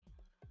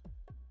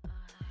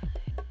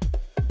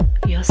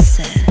Yo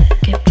sé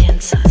que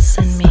piensas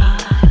en mí.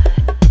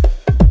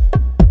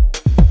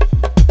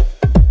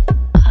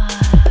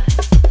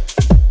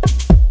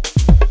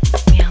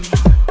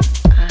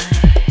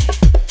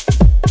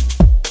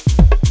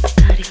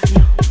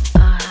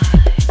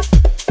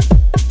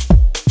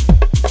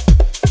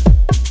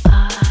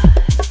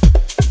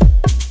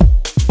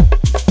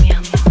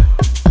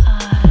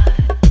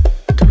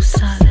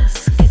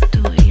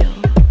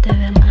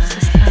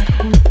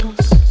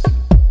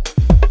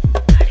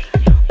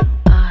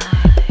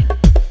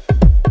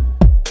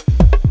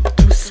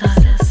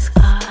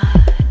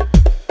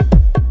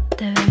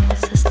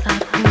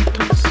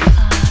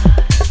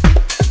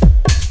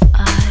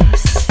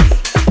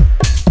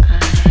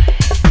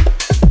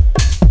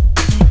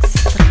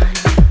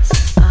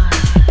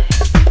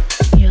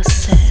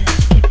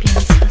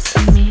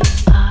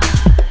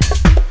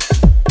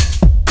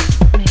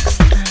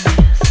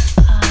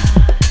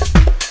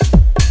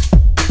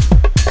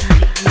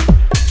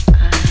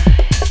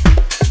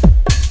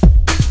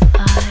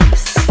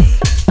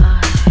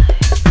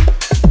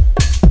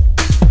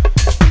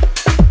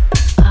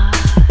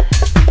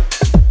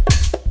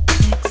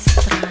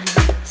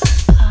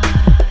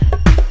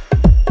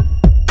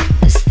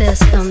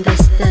 Donde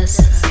estés,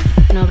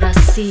 no habrá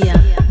silla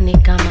ni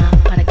cama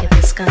para que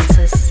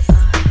descanses.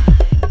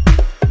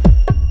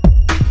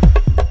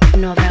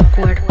 No habrá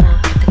cuerpo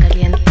que te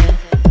caliente.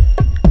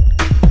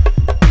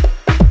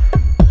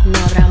 No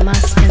habrá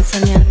más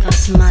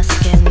pensamientos más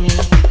que en mí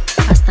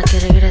hasta que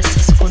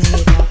regreses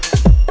conmigo.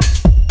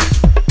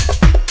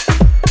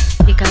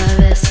 Y cada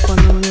vez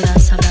cuando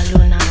miras a la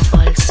luna o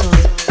al sol,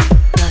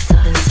 vas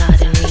a pensar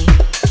en mí.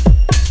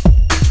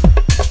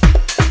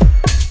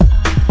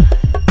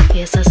 Y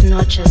esas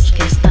noches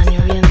que están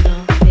lloviendo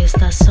y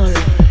estás solo,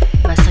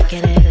 vas a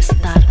querer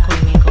estar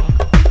conmigo.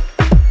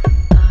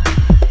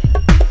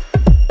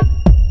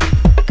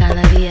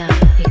 Cada día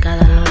y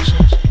cada noche,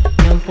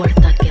 no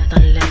importa qué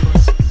tan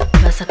lejos,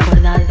 vas a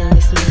acordar de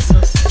mis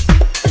besos,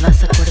 te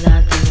vas a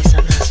acordar de mis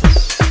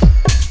abrazos.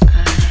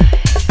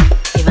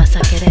 Y vas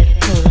a querer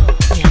todo,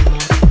 mi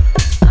amor.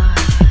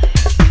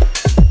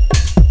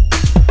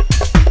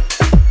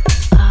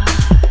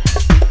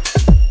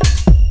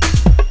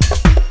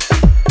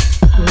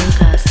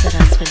 Nunca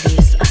serás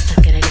feliz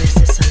hasta que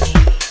regreses a mí.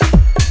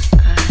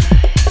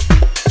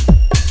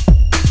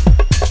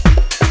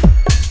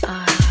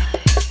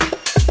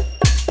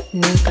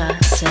 Nunca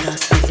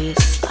serás feliz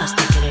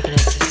hasta que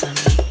regreses a mí.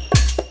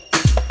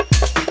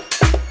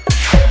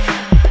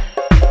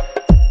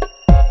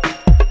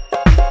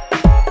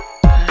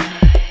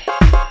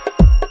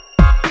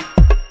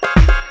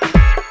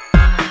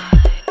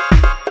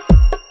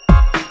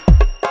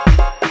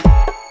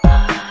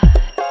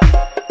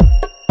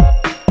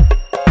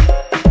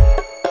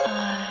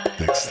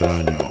 Te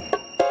extraño.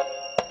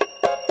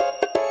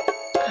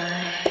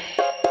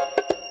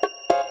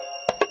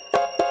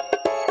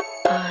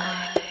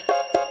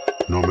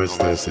 No me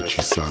estés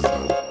hechizando,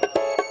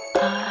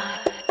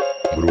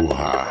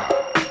 bruja.